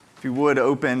If you would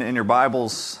open in your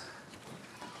Bibles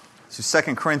to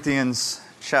 2 Corinthians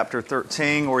chapter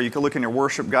 13, or you can look in your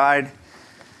worship guide,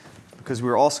 because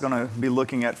we're also going to be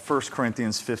looking at 1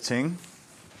 Corinthians 15.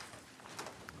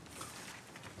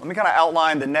 Let me kind of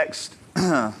outline the next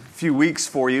few weeks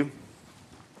for you.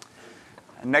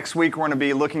 Next week we're going to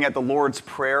be looking at the Lord's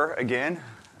Prayer again.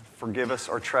 Forgive us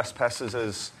our trespasses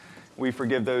as we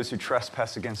forgive those who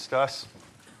trespass against us.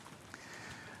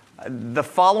 The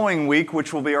following week,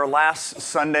 which will be our last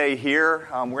Sunday here,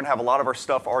 we're going to have a lot of our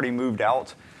stuff already moved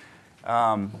out.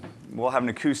 We'll have an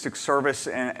acoustic service,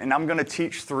 and I'm going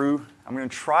to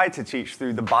try to teach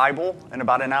through the Bible in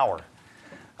about an hour.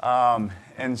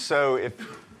 And so if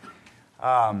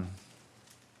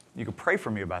you could pray for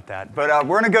me about that. But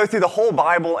we're going to go through the whole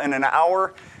Bible in an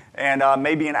hour, and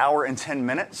maybe an hour and 10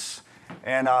 minutes.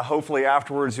 And hopefully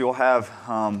afterwards you'll have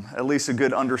at least a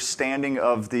good understanding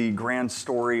of the grand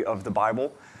story of the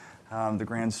Bible, the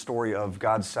grand story of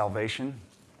God's salvation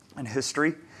and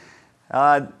history.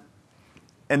 And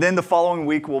then the following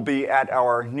week we'll be at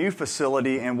our new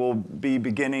facility and we'll be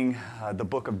beginning the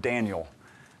book of Daniel.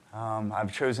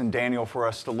 I've chosen Daniel for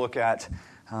us to look at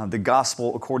the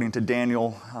gospel according to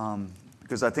Daniel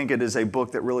because I think it is a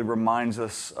book that really reminds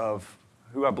us of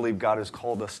who I believe God has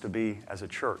called us to be as a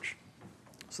church.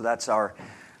 So that's our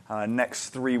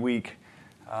next 3-week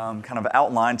kind of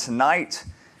outline. Tonight,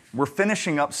 we're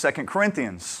finishing up 2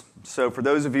 Corinthians. So for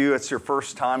those of you, it's your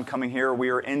first time coming here, we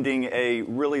are ending a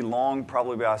really long,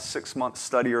 probably about a 6-month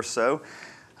study or so,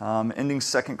 ending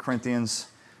 2 Corinthians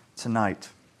tonight.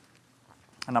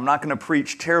 And I'm not going to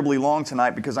preach terribly long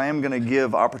tonight because I am going to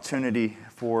give opportunity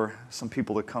for some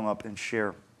people to come up and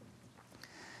share.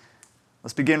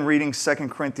 Let's begin reading 2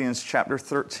 Corinthians chapter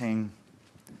 13.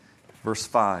 Verse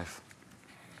 5.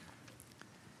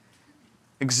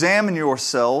 Examine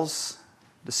yourselves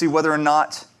to see whether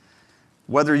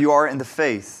you are in the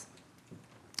faith.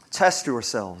 Test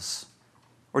yourselves.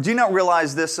 Or do you not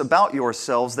realize this about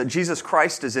yourselves, that Jesus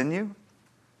Christ is in you?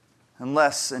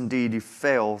 Unless, indeed, you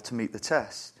fail to meet the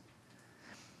test.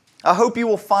 I hope you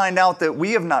will find out that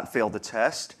we have not failed the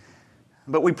test,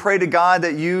 but we pray to God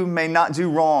that you may not do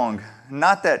wrong.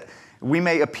 Not that we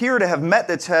may appear to have met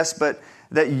the test, but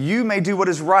that you may do what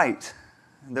is right,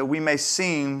 and that we may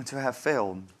seem to have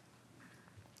failed.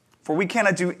 For we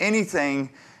cannot do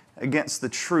anything against the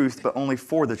truth, but only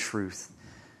for the truth.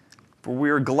 For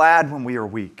we are glad when we are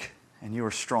weak, and you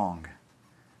are strong.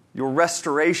 Your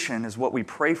restoration is what we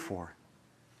pray for.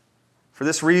 For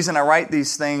this reason I write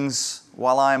these things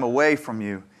while I am away from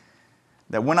you,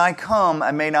 that when I come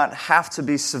I may not have to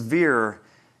be severe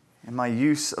in my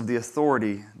use of the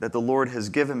authority that the Lord has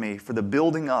given me for the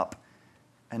building up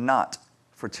and not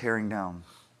for tearing down.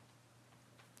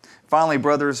 Finally,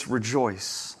 brothers,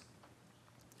 rejoice.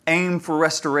 Aim for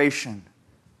restoration.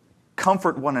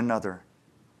 Comfort one another.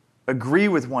 Agree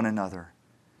with one another.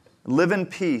 Live in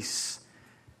peace,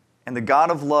 and the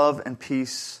God of love and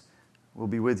peace will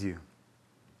be with you.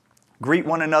 Greet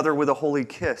one another with a holy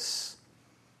kiss.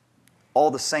 All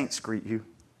the saints greet you.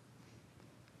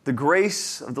 The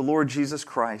grace of the Lord Jesus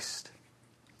Christ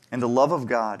and the love of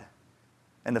God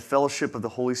and the fellowship of the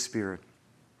Holy Spirit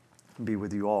be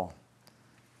with you all.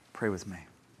 Pray with me.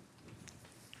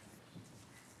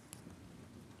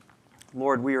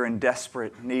 Lord, we are in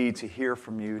desperate need to hear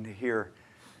from you and to hear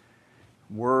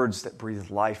words that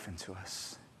breathe life into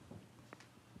us.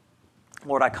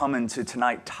 Lord, I come into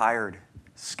tonight tired,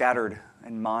 scattered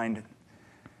in mind.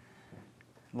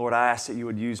 Lord, I ask that you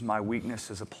would use my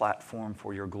weakness as a platform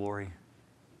for your glory.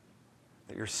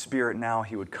 That your Spirit now,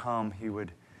 He would come, He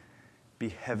would be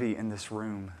heavy in this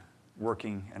room,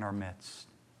 working in our midst.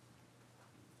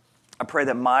 I pray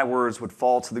that my words would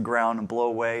fall to the ground and blow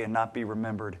away and not be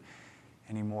remembered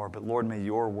anymore. But Lord, may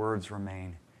your words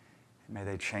remain, and may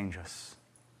they change us.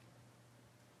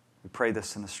 We pray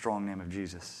this in the strong name of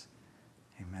Jesus.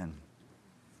 Amen.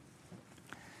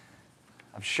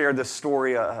 I've shared this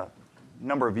story a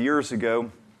number of years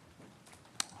ago,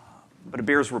 but it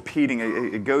bears repeating.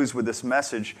 It goes with this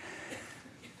message.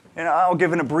 And I'll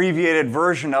give an abbreviated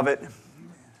version of it.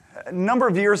 A number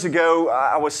of years ago,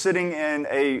 I was sitting in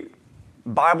a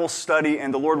Bible study,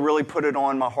 and the Lord really put it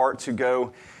on my heart to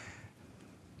go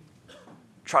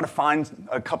try to find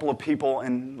a couple of people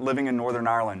living in Northern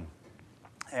Ireland.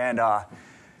 And I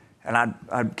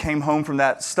came home from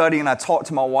that study, and I talked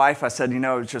to my wife. I said,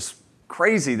 it's just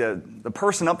crazy. The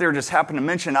person up there just happened to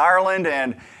mention Ireland,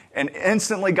 and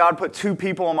instantly God put 2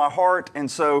 people on my heart,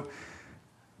 and so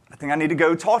I think I need to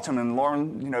go talk to him. And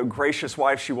Lauren, gracious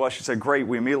wife she was, she said, great.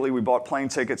 We bought plane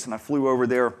tickets and I flew over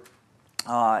there.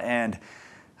 And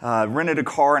rented a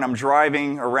car, and I'm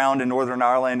driving around in Northern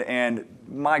Ireland, and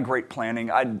my great planning,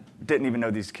 I didn't even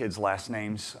know these kids' last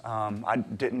names. I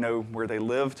didn't know where they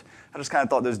lived. I just kind of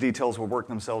thought those details would work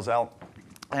themselves out.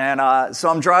 And so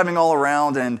I'm driving all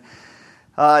around, and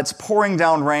it's pouring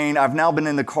down rain. I've now been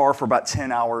in the car for about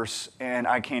 10 hours, and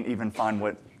I can't even find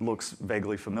what looks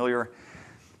vaguely familiar.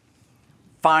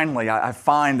 Finally, I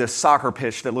find this soccer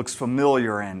pitch that looks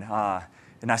familiar, and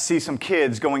I see some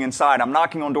kids going inside. I'm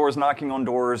knocking on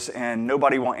doors, and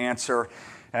nobody will answer.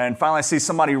 And finally, I see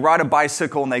somebody ride a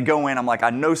bicycle, and they go in. I'm like, I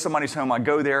know somebody's home. I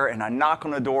go there, and I knock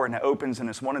on the door, and it opens, and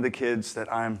it's one of the kids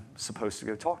that I'm supposed to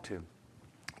go talk to,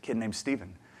 a kid named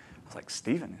Stephen. I was like,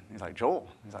 Stephen? He's like, Joel.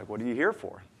 He's like, what are you here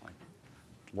for? I'm like,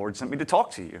 the Lord sent me to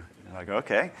talk to you. I'm like,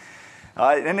 okay.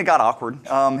 And it got awkward.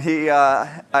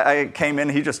 I came in,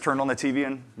 he just turned on the TV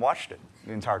and watched it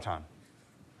the entire time.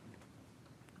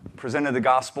 Presented the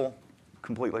gospel,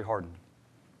 completely hardened.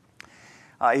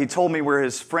 He told me where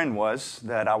his friend was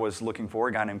that I was looking for,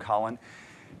 a guy named Colin.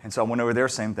 And so I went over there,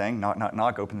 same thing, knock, knock,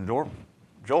 knock, opened the door.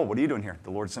 Joel, what are you doing here?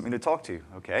 The Lord sent me to talk to you.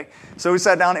 Okay. So we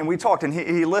sat down and we talked, and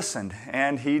he listened,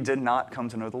 and he did not come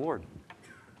to know the Lord.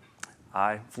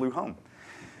 I flew home.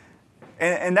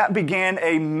 And that began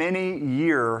a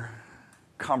many-year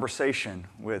conversation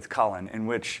with Colin, in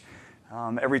which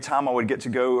every time I would get to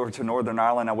go over to Northern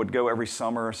Ireland, I would go every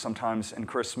summer, sometimes in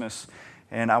Christmas,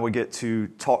 and I would get to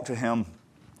talk to him.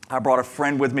 I brought a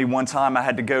friend with me one time. I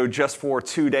had to go just for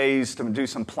 2 days to do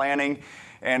some planning.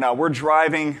 And we're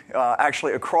driving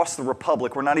actually across the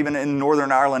Republic. We're not even in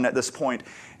Northern Ireland at this point.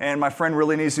 And my friend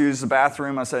really needs to use the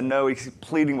bathroom. I said, no, he's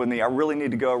pleading with me. I really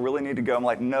need to go. I'm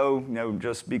like, no,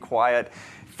 just be quiet.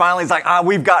 Finally, he's like,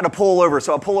 we've got to pull over.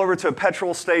 So I pull over to a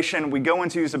petrol station. We go in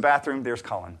to use the bathroom. There's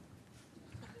Colin.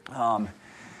 And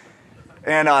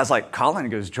I was like, Colin? He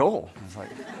goes, Joel. I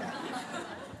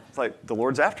was like, the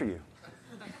Lord's after you.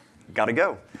 Got to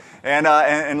go.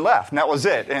 And left, and that was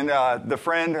it. And the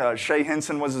friend, Shay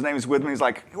Henson was his name, was with me. He's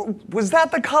like, was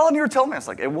that the Colin you were telling me? I was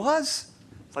like, it was.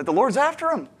 It's like, the Lord's after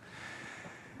him.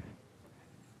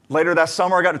 Later that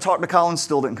summer, I got to talk to Colin,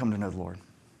 still didn't come to know the Lord.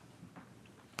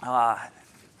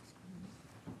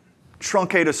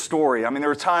 Truncate a story. I mean, there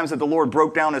were times that the Lord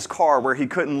broke down his car where he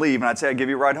couldn't leave, and I'd say, I'd give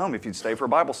you a ride home if you'd stay for a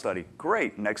Bible study.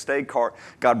 Great. Next day,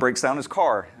 God breaks down his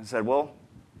car. I said, well,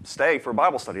 stay for a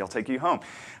Bible study. I'll take you home.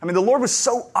 I mean, the Lord was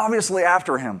so obviously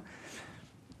after him,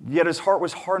 yet his heart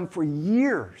was hardened for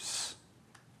years.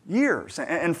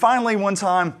 And finally, one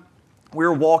time, we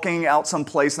were walking out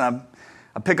someplace, and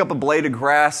I pick up a blade of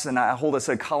grass, and I hold it and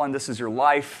say, Colin, this is your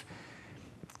life,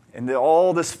 and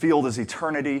all this field is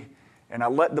eternity. And I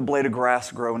let the blade of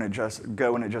grass grow, and it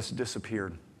just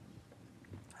disappeared.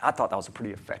 I thought that was a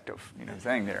pretty effective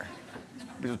thing there.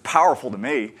 It was powerful to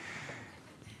me.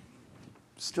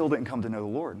 Still didn't come to know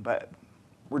the Lord, but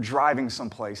we're driving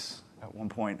someplace at one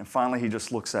point, and finally he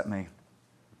just looks at me,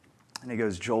 and he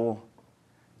goes, Joel,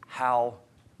 how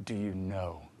do you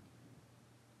know?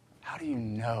 How do you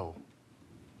know?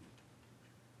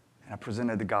 And I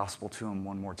presented the gospel to him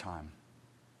one more time,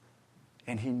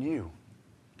 and he knew.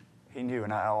 He knew,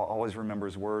 and I'll always remember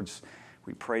his words.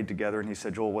 We prayed together, and he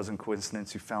said, Joel, it wasn't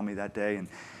coincidence you found me that day. And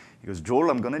he goes,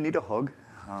 Joel, I'm going to need a hug.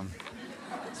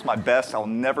 It's my best. I'll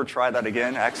never try that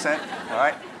again. Accent, all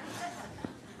right?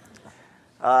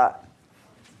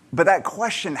 But that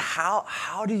question,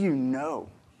 how do you know?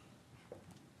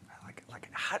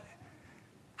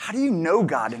 How do you know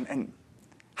God? And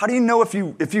how do you know if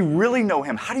you really know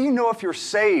him? How do you know if you're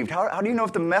saved? How do you know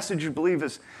if the message you believe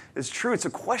is true? It's a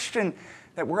question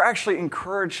that we're actually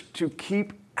encouraged to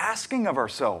keep asking of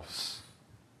ourselves.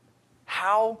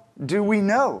 How do we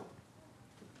know?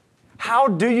 How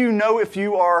do you know if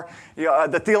you are,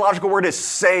 the theological word is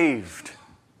saved?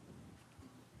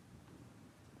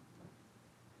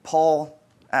 Paul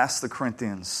asked the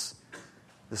Corinthians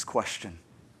this question.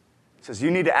 He says,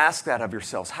 you need to ask that of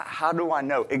yourselves. How do I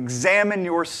know? Examine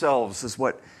yourselves is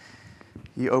what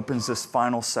he opens this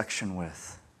final section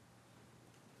with.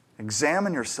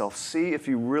 Examine yourself. See if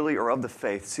you really are of the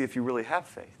faith. See if you really have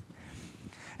faith.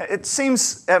 It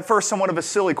seems at first somewhat of a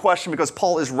silly question because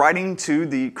Paul is writing to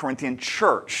the Corinthian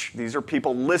church. These are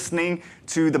people listening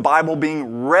to the Bible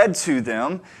being read to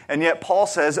them. And yet Paul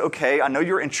says, okay, I know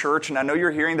you're in church and I know you're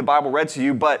hearing the Bible read to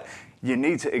you, but you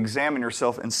need to examine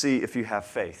yourself and see if you have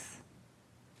faith.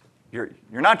 You're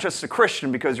not just a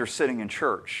Christian because you're sitting in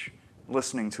church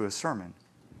listening to a sermon.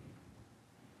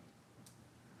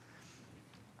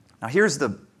 Now here's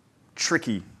the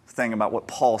tricky thing about what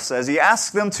Paul says. He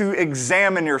asks them to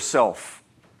examine yourself,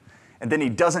 and then he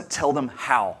doesn't tell them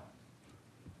how.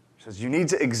 He says, you need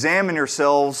to examine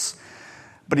yourselves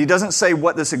But he doesn't say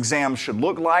what this exam should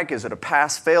look like. Is it a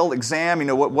pass-fail exam? You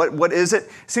know, what is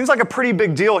it? Seems like a pretty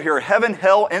big deal here. Heaven,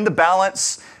 hell, in the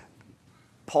balance.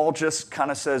 Paul just kind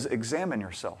of says, examine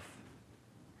yourself.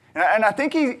 And I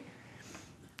think he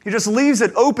just leaves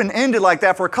it open-ended like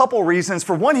that for a couple reasons.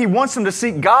 For one, he wants them to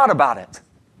seek God about it.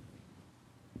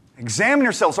 Examine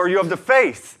yourselves. Are you of the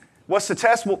faith? What's the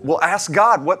test? We'll ask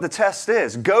God what the test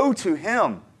is. Go to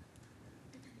Him.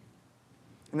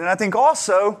 And then I think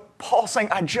also, Paul's saying,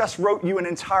 I just wrote you an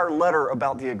entire letter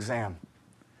about the exam.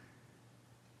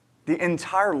 The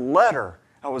entire letter,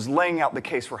 I was laying out the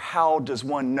case for how does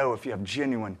one know if you have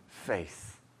genuine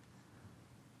faith.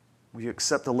 Will you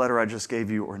accept the letter I just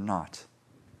gave you or not?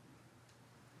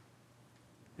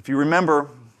 If you remember,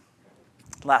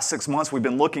 last 6 months we've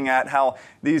been looking at how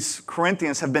these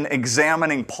Corinthians have been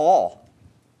examining Paul.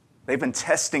 They've been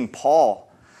testing Paul.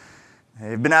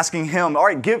 They've been asking him, all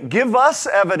right, give us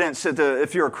evidence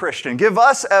if you're a Christian. Give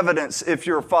us evidence if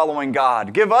you're following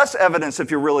God. Give us evidence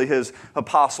if you're really His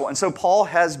apostle. And so Paul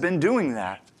has been doing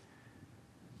that.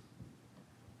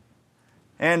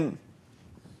 And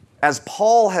as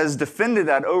Paul has defended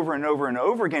that over and over and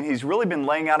over again, he's really been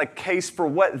laying out a case for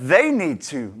what they need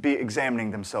to be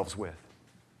examining themselves with.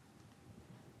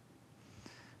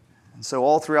 And so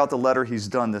all throughout the letter he's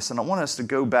done this, and I want us to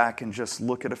go back and just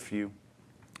look at a few.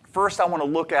 First, I want to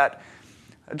look at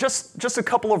just a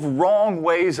couple of wrong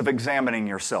ways of examining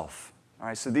yourself. All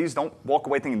right, so these, don't walk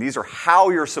away thinking these are how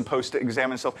you're supposed to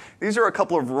examine yourself. These are a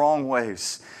couple of wrong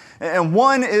ways. And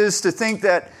one is to think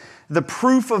that the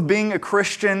proof of being a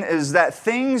Christian is that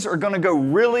things are going to go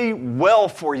really well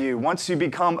for you once you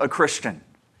become a Christian.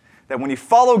 That when you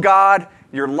follow God,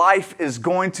 your life is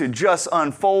going to just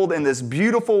unfold in this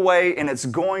beautiful way and it's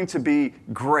going to be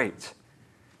great.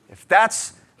 If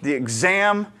that's the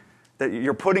exam that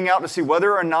you're putting out to see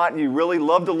whether or not you really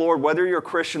love the Lord, whether you're a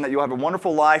Christian, that you'll have a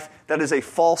wonderful life, that is a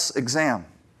false exam.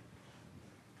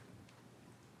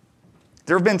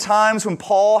 There have been times when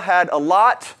Paul had a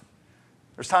lot.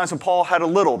 There's times when Paul had a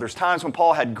little. There's times when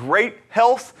Paul had great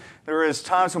health. There is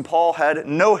times when Paul had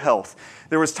no health.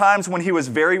 There was times when he was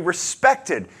very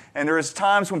respected. And there is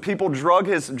times when people dragged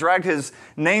his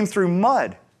name through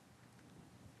mud.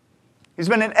 He's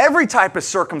been in every type of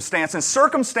circumstance, and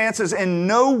circumstances in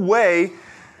no way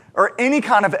are any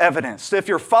kind of evidence if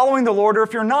you're following the Lord or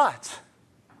if you're not.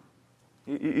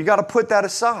 You got to put that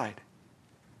aside.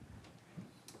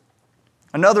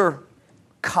 Another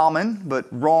common but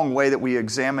wrong way that we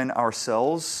examine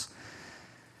ourselves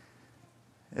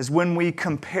is when we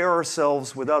compare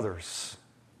ourselves with others.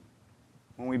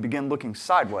 When we begin looking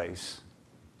sideways.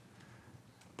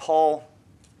 Paul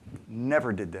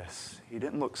never did this. He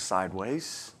didn't look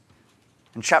sideways.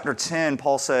 In chapter 10,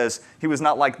 Paul says he was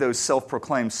not like those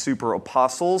self-proclaimed super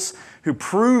apostles who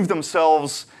proved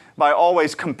themselves by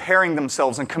always comparing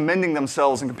themselves and commending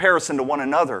themselves in comparison to one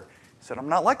another. He said, I'm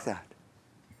not like that.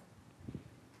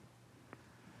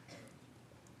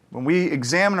 When we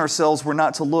examine ourselves, we're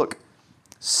not to look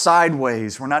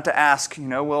sideways. We're not to ask,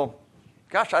 well,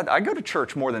 gosh, I go to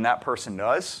church more than that person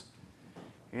does.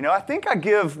 I think I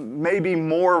give maybe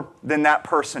more than that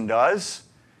person does.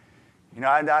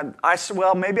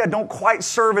 Well, maybe I don't quite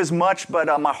serve as much, but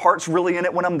my heart's really in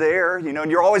it when I'm there. And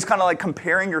you're always kind of like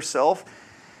comparing yourself.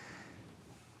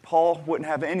 Paul wouldn't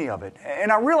have any of it.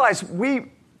 And I realize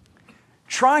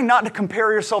trying not to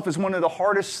compare yourself is one of the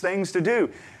hardest things to do.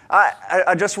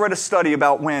 I just read a study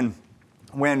about when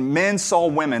men saw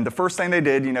women, the first thing they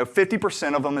did,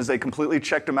 50% of them is they completely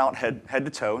checked them out head to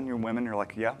toe. And you're women, you're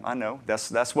like, yeah, I know.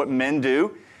 That's what men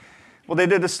do. Well, they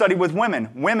did a study with women.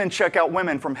 Women check out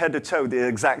women from head to toe the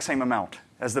exact same amount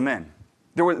as the men.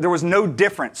 There was no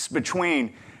difference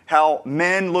between how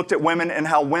men looked at women and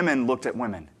how women looked at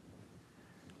women.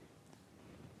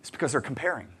 It's because they're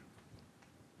comparing.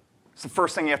 It's the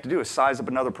first thing you have to do is size up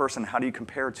another person. How do you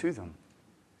compare to them?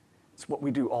 It's what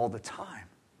we do all the time.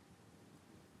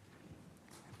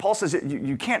 Paul says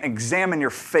you can't examine your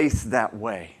faith that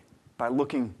way, by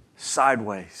looking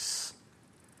sideways.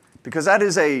 Because that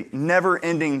is a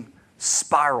never-ending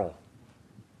spiral.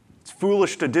 It's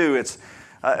foolish to do.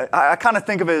 I kind of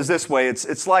think of it as this way.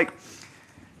 It's like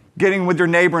getting with your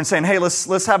neighbor and saying, hey,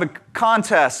 let's have a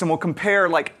contest and we'll compare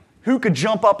who could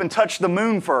jump up and touch the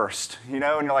moon first. And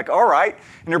you're like, all right.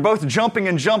 And you're both jumping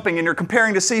and you're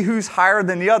comparing to see who's higher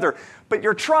than the other. But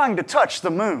you're trying to touch the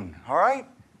moon, all right?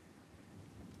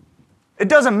 It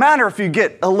doesn't matter if you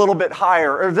get a little bit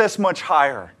higher or this much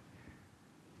higher.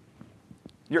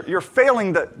 You're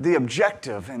failing the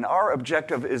objective, and our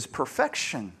objective is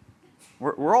perfection.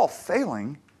 We're all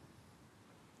failing.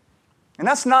 And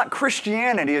that's not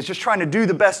Christianity, it's just trying to do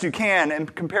the best you can in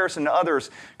comparison to others.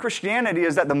 Christianity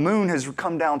is that the moon has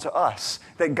come down to us,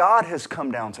 that God has come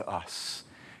down to us,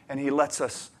 and He lets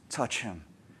us touch Him.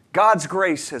 God's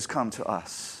grace has come to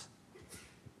us.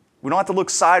 We don't have to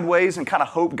look sideways and kind of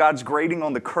hope God's grading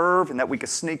on the curve and that we can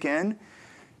sneak in.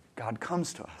 God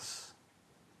comes to us.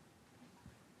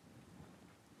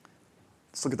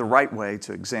 Let's look at the right way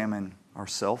to examine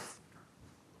ourselves,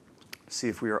 see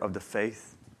if we are of the faith.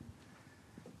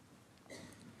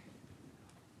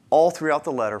 All throughout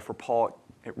the letter for Paul,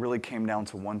 it really came down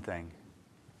to one thing: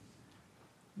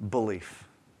 belief.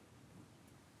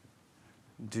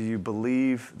 Do you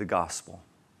believe the gospel?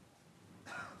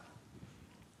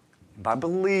 And by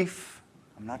belief,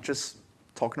 I'm not just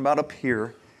talking about up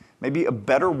here. Maybe a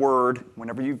better word,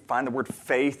 whenever you find the word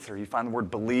faith or you find the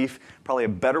word belief, probably a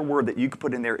better word that you could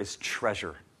put in there is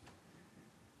treasure.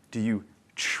 Do you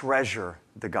treasure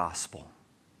the gospel?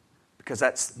 Because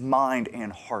that's mind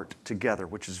and heart together,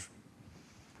 which is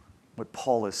what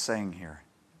Paul is saying here.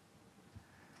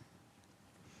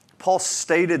 Paul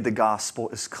stated the gospel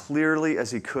as clearly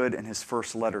as he could in his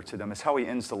first letter to them. It's how he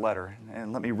ends the letter.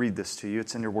 And let me read this to you.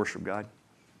 It's in your worship guide.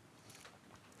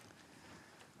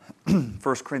 1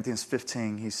 Corinthians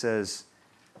 15, he says,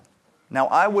 "Now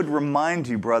I would remind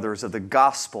you, brothers, of the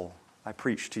gospel I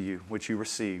preached to you, which you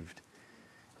received,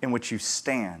 in which you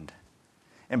stand,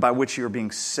 and by which you are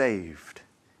being saved,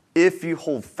 if you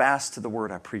hold fast to the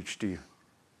word I preached to you,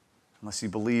 unless you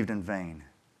believed in vain.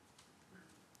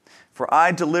 For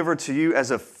I delivered to you as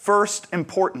of first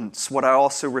importance what I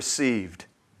also received,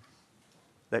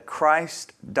 that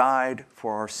Christ died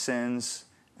for our sins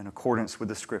in accordance with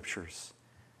the Scriptures,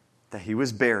 that He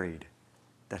was buried,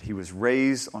 that He was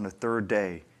raised on the third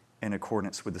day in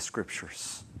accordance with the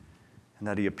Scriptures, and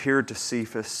that He appeared to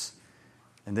Cephas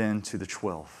and then to the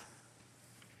 12.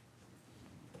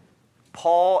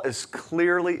 Paul, as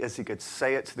clearly as he could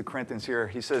say it to the Corinthians here,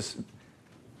 he says,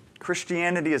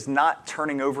 Christianity is not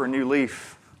turning over a new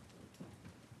leaf.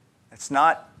 It's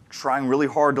not trying really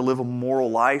hard to live a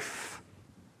moral life.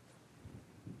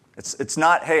 It's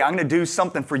not, hey, I'm going to do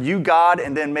something for you, God,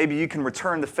 and then maybe you can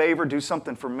return the favor, do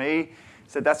something for me. He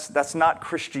said that's not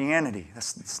Christianity.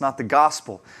 That's not the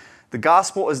gospel. The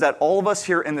gospel is that all of us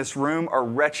here in this room are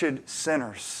wretched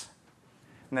sinners,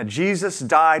 and that Jesus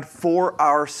died for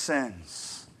our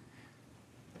sins.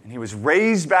 And He was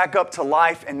raised back up to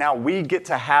life, and now we get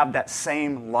to have that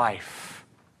same life.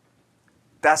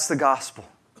 That's the gospel.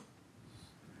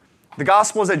 The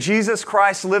gospel is that Jesus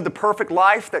Christ lived the perfect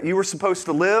life that you were supposed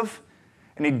to live,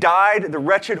 and He died the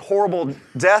wretched, horrible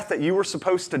death that you were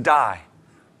supposed to die.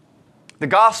 The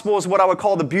gospel is what I would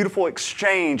call the beautiful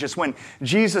exchange. It's when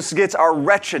Jesus gets our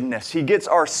wretchedness, He gets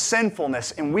our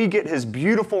sinfulness, and we get His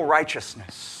beautiful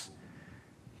righteousness.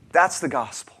 That's the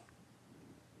gospel.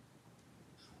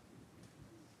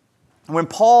 When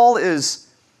Paul is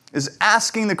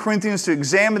asking the Corinthians to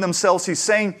examine themselves, he's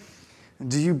saying,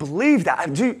 do you believe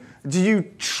that? Do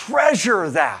you treasure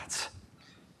that?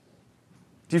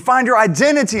 Do you find your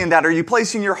identity in that? Are you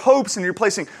placing your hopes and you're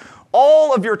placing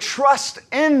all of your trust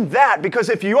in that? Because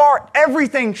if you are,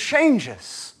 everything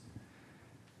changes.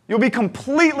 You'll be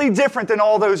completely different than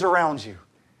all those around you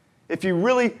if you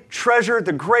really treasure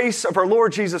the grace of our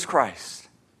Lord Jesus Christ.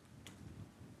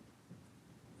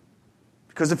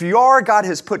 Because if you are, God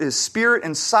has put His Spirit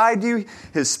inside you,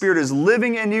 His Spirit is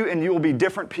living in you, and you will be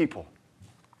different people.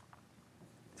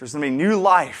 There's going to be new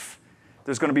life.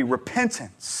 There's going to be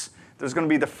repentance. There's going to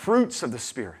be the fruits of the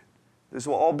Spirit. This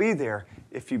will all be there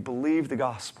if you believe the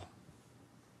gospel.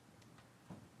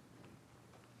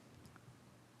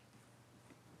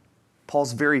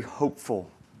 Paul's very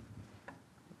hopeful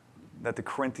that the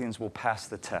Corinthians will pass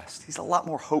the test. He's a lot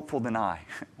more hopeful than I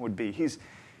would be. He's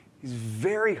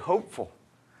very hopeful.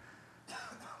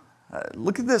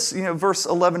 Look at this, verse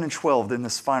 11 and 12 in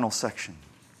this final section.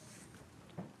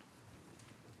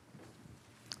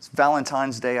 It's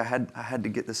Valentine's Day. I had to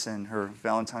get this in, her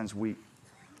Valentine's week.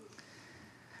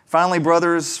 Finally,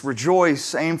 brothers,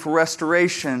 rejoice, aim for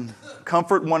restoration,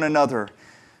 comfort one another,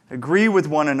 agree with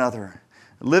one another,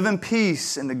 live in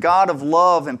peace, and the God of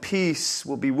love and peace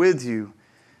will be with you.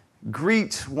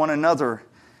 Greet one another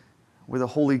with a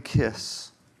holy kiss.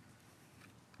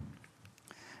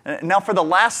 Now, for the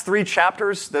last 3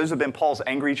 chapters, those have been Paul's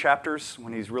angry chapters,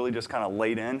 when he's really just kind of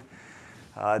laid in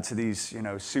to these,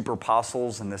 super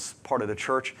apostles and this part of the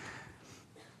church.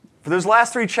 For those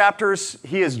last 3 chapters,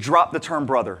 he has dropped the term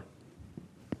brother.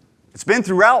 It's been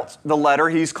throughout the letter.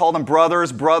 He's called them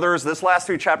brothers. This last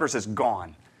 3 chapters is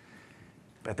gone.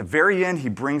 But at the very end, he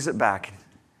brings it back.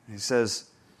 He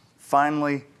says,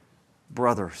 finally,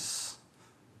 brothers.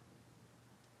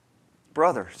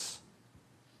 brothers.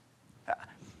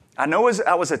 I know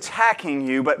I was attacking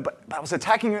you, but I was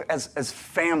attacking you as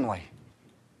family.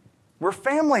 We're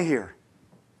family here.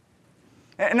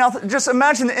 And now just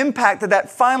imagine the impact that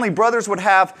finally brothers would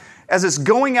have as it's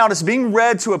going out, it's being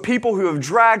read to a people who have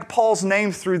dragged Paul's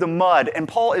name through the mud. And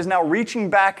Paul is now reaching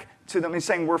back to them. He's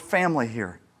saying, we're family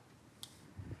here.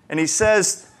 And he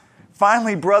says,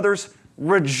 finally, brothers,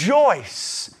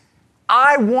 rejoice.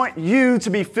 I want you to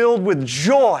be filled with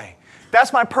joy.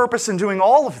 That's my purpose in doing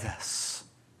all of this.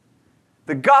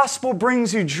 The gospel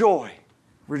brings you joy.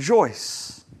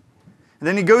 Rejoice. And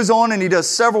then he goes on and he does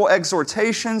several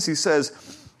exhortations. He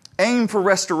says, aim for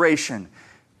restoration.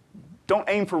 Don't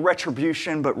aim for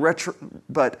retribution, but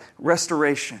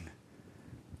restoration.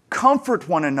 Comfort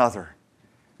one another.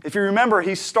 If you remember,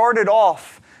 he started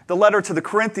off the letter to the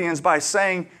Corinthians by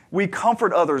saying, we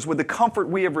comfort others with the comfort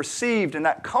we have received, and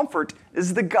that comfort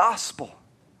is the gospel.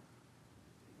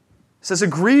 It says,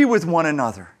 agree with one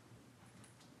another.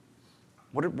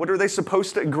 What are they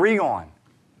supposed to agree on?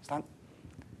 It's not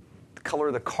the color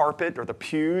of the carpet or the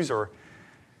pews or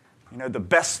the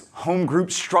best home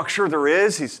group structure there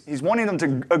is. He's wanting them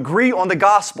to agree on the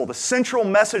gospel, the central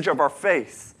message of our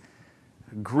faith.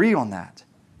 Agree on that.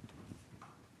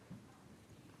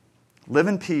 Live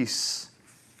in peace,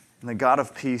 and the God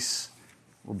of peace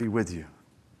will be with you.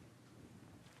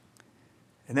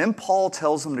 And then Paul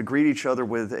tells them to greet each other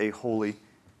with a holy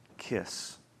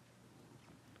kiss.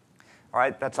 All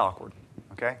right, that's awkward,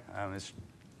 okay? It'd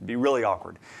be really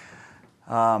awkward.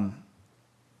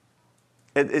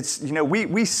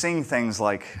 We sing things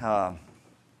like, I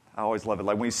always love it,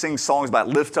 like when you sing songs about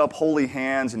lift up holy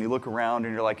hands and you look around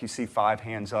and you're like, you see 5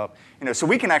 hands up. So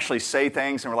we can actually say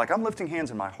things and we're like, I'm lifting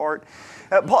hands in my heart.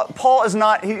 Paul is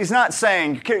not, he's not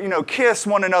saying, kiss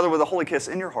one another with a holy kiss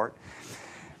in your heart.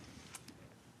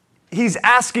 He's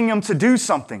asking them to do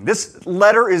something. This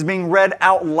letter is being read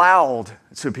out loud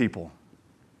to people.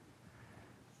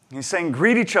 He's saying,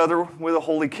 greet each other with a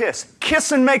holy kiss.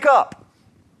 Kiss and make up.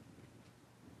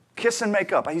 Kiss and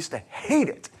make up. I used to hate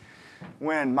it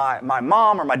when my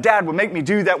mom or my dad would make me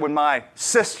do that with my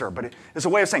sister. But it's a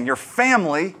way of saying, your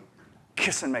family,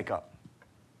 kiss and make up.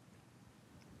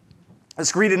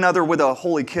 Let's greet another with a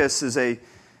holy kiss is a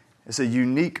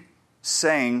unique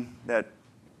saying that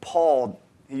Paul,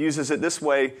 he uses it this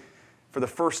way for the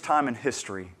first time in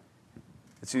history.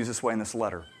 It's used this way in this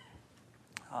letter.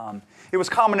 It was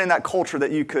common in that culture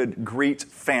that you could greet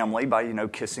family by,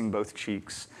 kissing both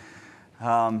cheeks.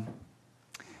 And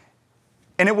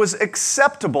it was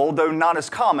acceptable, though not as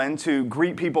common, to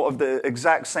greet people of the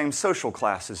exact same social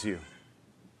class as you.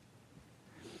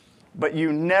 But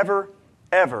you never,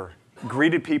 ever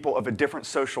greeted people of a different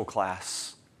social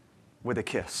class with a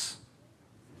kiss.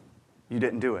 You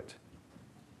didn't do it.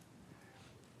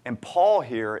 And Paul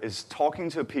here is talking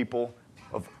to people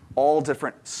of all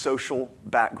different social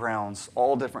backgrounds,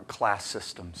 all different class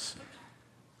systems.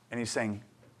 And he's saying,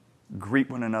 greet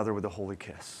one another with a holy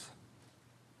kiss.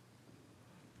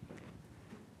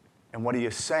 And what he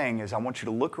is saying is, I want you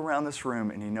to look around this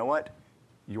room and you know what?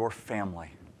 You're family.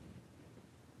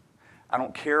 I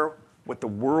don't care what the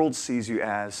world sees you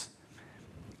as.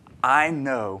 I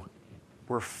know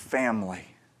we're family.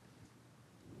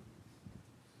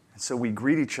 And so we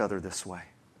greet each other this way.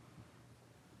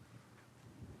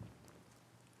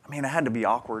 It had to be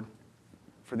awkward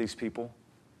for these people.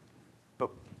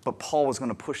 But Paul was going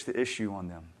to push the issue on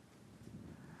them.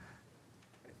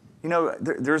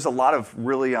 There's a lot of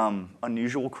really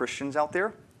unusual Christians out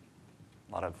there.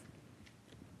 A lot of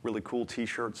really cool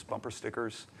T-shirts, bumper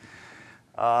stickers.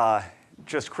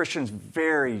 Just Christians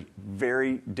very,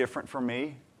 very different from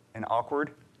me and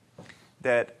awkward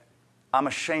that I'm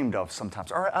ashamed of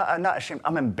sometimes. Or I'm not ashamed,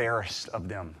 I'm embarrassed of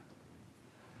them.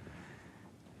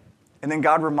 And then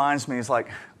God reminds me, he's like,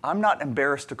 I'm not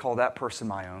embarrassed to call that person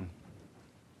my own.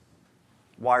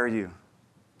 Why are you?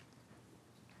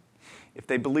 If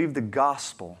they believe the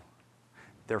gospel,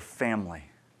 they're family,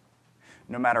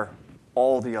 no matter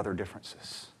all the other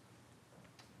differences.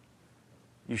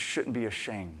 You shouldn't be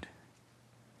ashamed.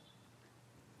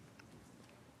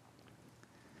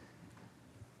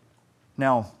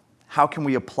 Now, how can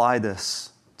we apply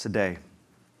this today?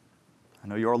 I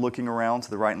know you're all looking around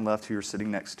to the right and left who you're sitting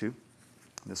next to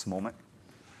this moment.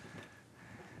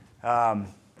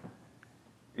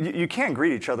 You can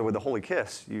greet each other with a holy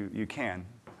kiss. You can.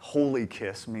 Holy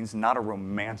kiss means not a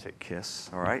romantic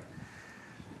kiss, all right?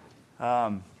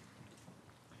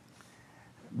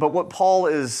 But what Paul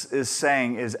is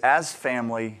saying is, as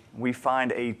family, we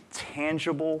find a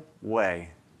tangible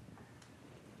way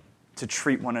to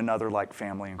treat one another like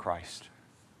family in Christ.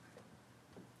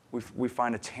 We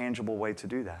find a tangible way to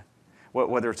do that.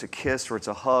 whether it's a kiss or it's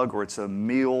a hug or it's a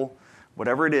meal,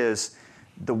 whatever it is,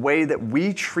 the way that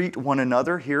we treat one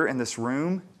another here in this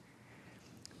room,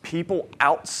 people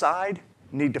outside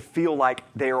need to feel like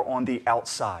they are on the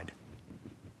outside.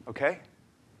 Okay?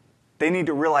 They need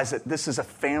to realize that this is a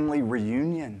family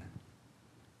reunion,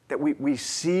 that we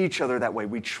see each other that way,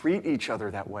 we treat each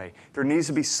other that way. There needs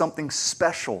to be something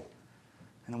special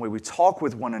in the way we talk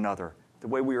with one another, the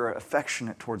way we are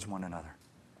affectionate towards one another.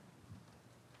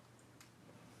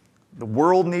 The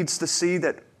world needs to see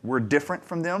that we're different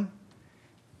from them,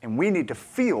 and we need to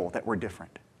feel that we're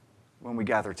different when we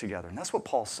gather together. And that's what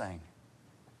Paul's saying.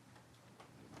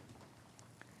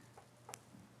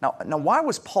 Now, why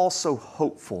was Paul so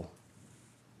hopeful?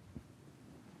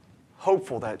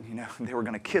 Hopeful that, they were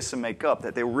going to kiss and make up,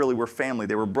 that they really were family,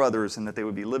 they were brothers, and that they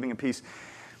would be living in peace.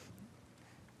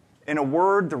 In a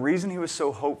word, the reason he was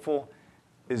so hopeful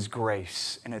is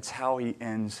grace, and it's how he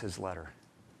ends his letter.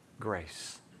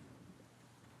 Grace.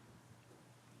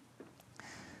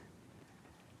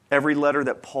 Every letter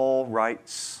that Paul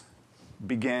writes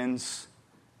begins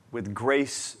with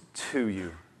grace to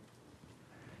you.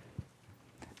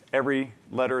 Every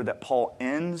letter that Paul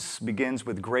ends begins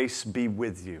with grace be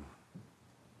with you.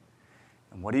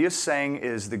 And what he is saying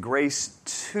is the grace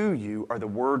to you are the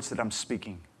words that I'm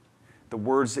speaking, the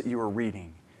words that you are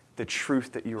reading, the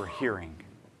truth that you are hearing.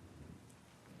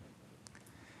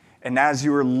 And as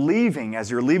you're leaving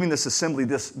this assembly,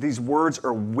 these words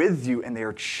are with you and they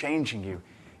are changing you.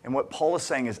 And what Paul is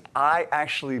saying is, I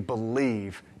actually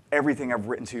believe everything I've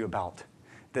written to you about,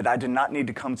 that I did not need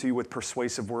to come to you with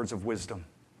persuasive words of wisdom,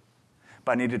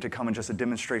 but I needed to come in just a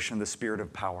demonstration of the Spirit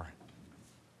of power.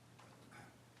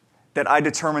 That I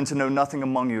determined to know nothing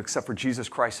among you except for Jesus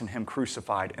Christ and Him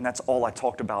crucified. And that's all I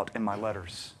talked about in my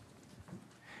letters.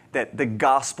 That the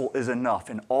gospel is enough.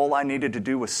 And all I needed to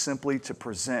do was simply to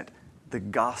present the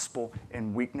gospel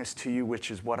in weakness to you,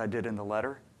 which is what I did in the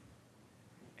letter.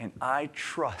 And I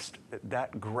trust that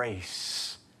that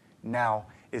grace now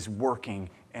is working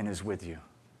and is with you.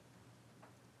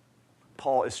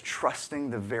 Paul is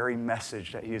trusting the very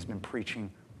message that he has been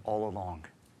preaching all along.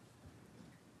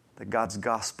 That God's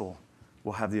gospel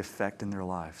will have the effect in their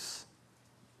lives.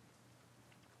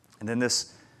 And then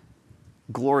this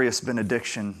glorious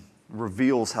benediction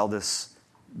reveals how this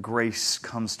grace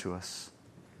comes to us.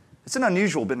 It's an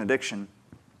unusual benediction.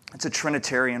 It's a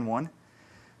Trinitarian one,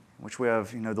 in which we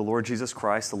have, the Lord Jesus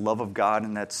Christ, the love of God,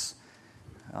 and that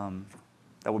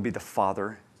would be the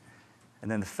Father, and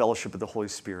then the fellowship of the Holy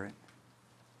Spirit.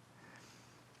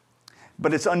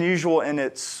 But it's unusual in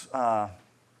its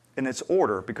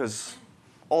order, because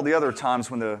all the other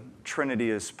times when the Trinity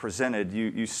is presented,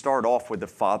 you start off with the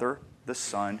Father, the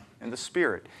Son, and the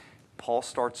Spirit. Paul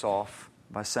starts off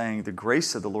by saying the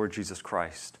grace of the Lord Jesus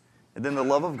Christ, and then the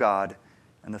love of God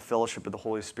and the fellowship of the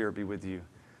Holy Spirit be with you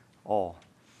all.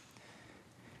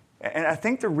 And I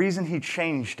think the reason he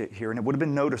changed it here, and it would have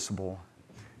been noticeable,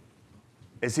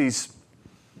 is he's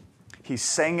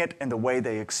saying it in the way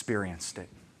they experienced it.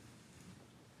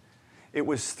 It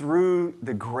was through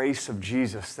the grace of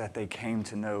Jesus that they came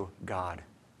to know God,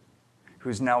 who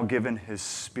has now given His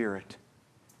Spirit,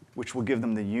 which will give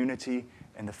them the unity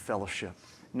and the fellowship,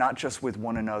 not just with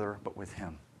one another, but with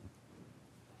Him.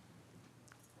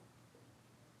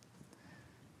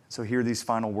 So hear these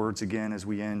final words again as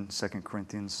we end 2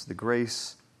 Corinthians. The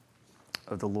grace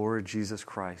of the Lord Jesus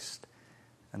Christ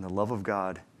and the love of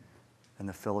God and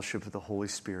the fellowship of the Holy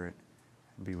Spirit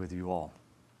be with you all.